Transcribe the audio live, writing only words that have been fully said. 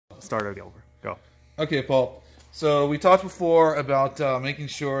start it over. Go. Okay, Paul. So we talked before about making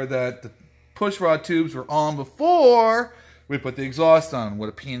sure that the push rod tubes were on before we put the exhaust on. What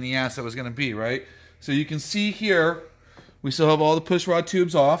a pain in the ass that was going to be, right? So you can see here, we still have all the push rod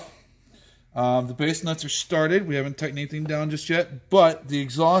tubes off. The base nuts are started. We haven't tightened anything down just yet, but the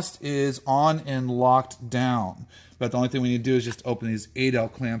exhaust is on and locked down. But the only thing we need to do is just open these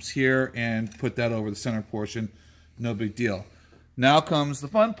 8L clamps here and put that over the center portion. No big deal. Now comes the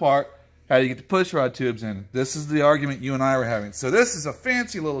fun part. How do you get the push rod tubes in? This is the argument you and I were having. So this is a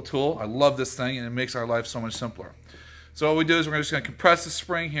fancy little tool. I love this thing, and it makes our life so much simpler. So what we do is we're just going to compress the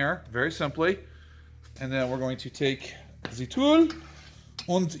spring here, very simply. And then we're going to take the tool.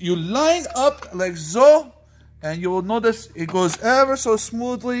 And you line up like so, and you will notice it goes ever so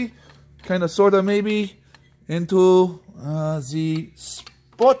smoothly, kind of, sort of, maybe into the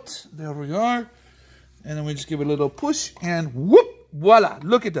spot. There we are. And then we just give it a little push, and whoop, voila,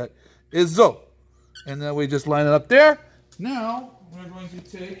 look at that. It's so. And then we just line it up there. Now, we're going to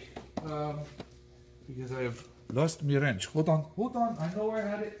take, because I have lost my wrench. Hold on, I know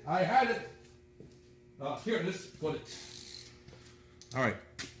where I had it. Here it is, got it. All right,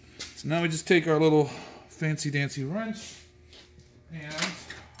 so now we just take our little fancy dancy wrench and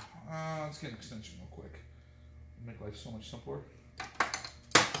let's get an extension real quick. Make life so much simpler.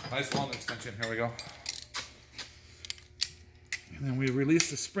 Nice long extension, here we go. And then we release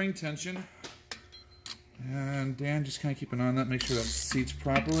the spring tension. And Dan, just kind of keep an eye on that, make sure that seats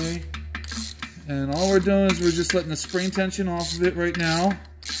properly. And all we're doing is we're just letting the spring tension off of it right now.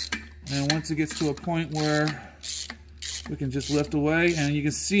 And once it gets to a point where we can just lift away, and you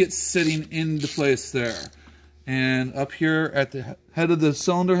can see it sitting into place there. And up here at the head of the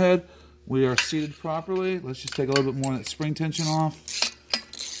cylinder head, we are seated properly. Let's just take a little bit more of that spring tension off.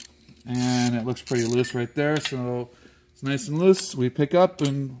 And it looks pretty loose right there, so it's nice and loose. We pick up,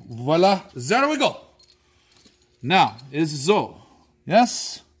 and voila, there we go. Now, is so.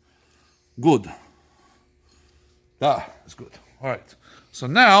 Yes? Good. That's good. All right. So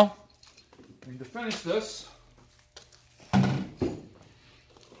now, we need to finish this.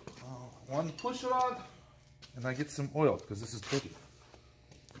 One push rod, and I get some oil because this is dirty.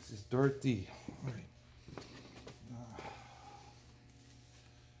 This is dirty. All right.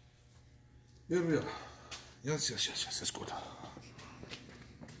 Here we are. Yes, that's good.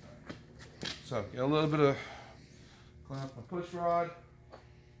 So get a little bit of clean up my push rod.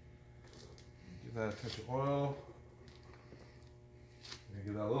 Give that a touch of oil.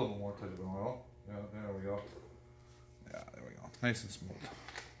 Give that a little bit more touch of oil. Yeah, there we go. Yeah, there we go. Nice and smooth.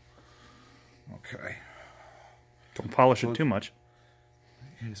 Okay. Don't polish it too much.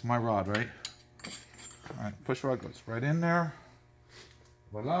 It's my rod, right? All right, push rod goes right in there.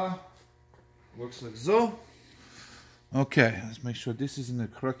 Voila. Works like so. Okay, let's make sure this is in the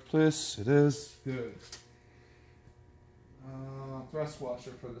correct place. It is. Good. Thrust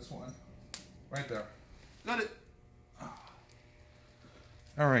washer for this one. Right there. Got it.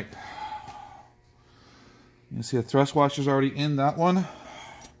 All right. You can see the thrust washer's already in that one.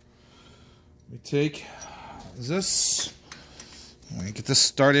 We take this, and we get this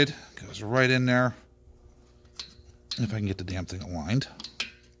started. Goes right in there. If I can get the damn thing aligned.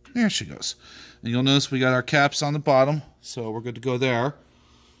 There she goes. And you'll notice we got our caps on the bottom, so we're good to go there. All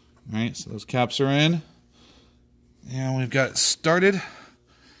right, so those caps are in. And we've got it started.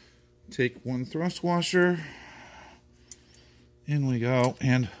 Take one thrust washer. In we go,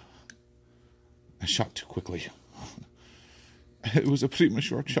 and I shot too quickly. It was a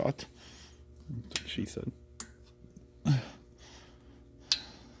premature shot. She said.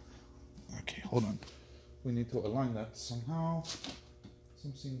 Okay, hold on. We need to align that somehow.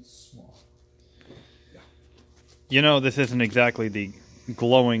 Something small. Yeah. You know, this isn't exactly the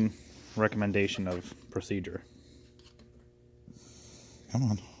glowing recommendation of procedure. Come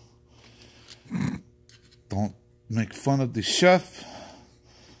on. Don't make fun of the chef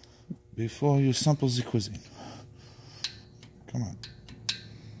before you sample the cuisine. Come on.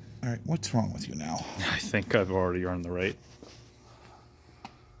 All right, what's wrong with you now? I think I've already earned the right.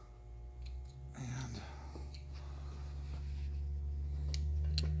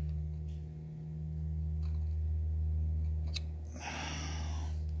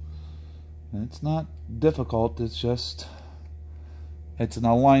 And it's not difficult, it's just, it's an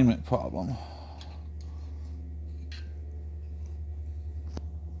alignment problem.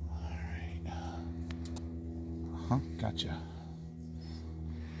 All right. Gotcha.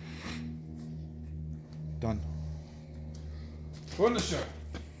 Done. Finisher.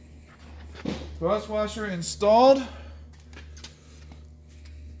 Thrust washer installed.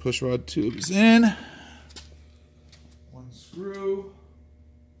 Push rod tubes in. One screw.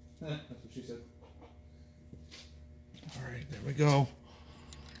 That's what she said. All right, there we go.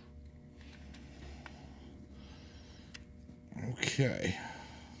 Okay.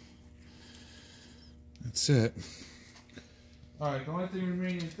 That's it. All right, the only thing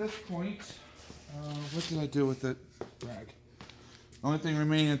remaining at this point, what did I do with it? Drag. The only thing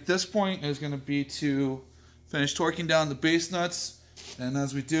remaining at this point is going to be to finish torquing down the base nuts. And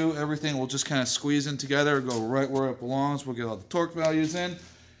as we do, everything will just kind of squeeze in together, go right where it belongs. We'll get all the torque values in.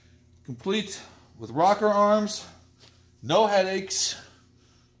 Complete with rocker arms. No headaches.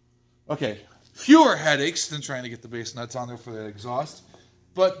 Okay, fewer headaches than trying to get the base nuts on there for the exhaust.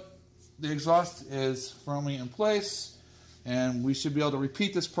 But the exhaust is firmly in place. And we should be able to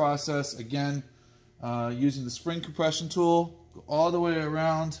repeat this process again using the spring compression tool. Go all the way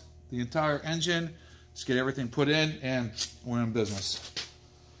around the entire engine. Just get everything put in and we're in business.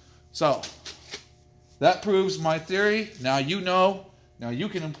 So that proves my theory. Now you know. Now you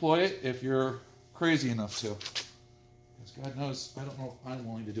can employ it if you're crazy enough to. Because God knows, I don't know if I'm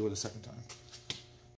willing to do it a second time.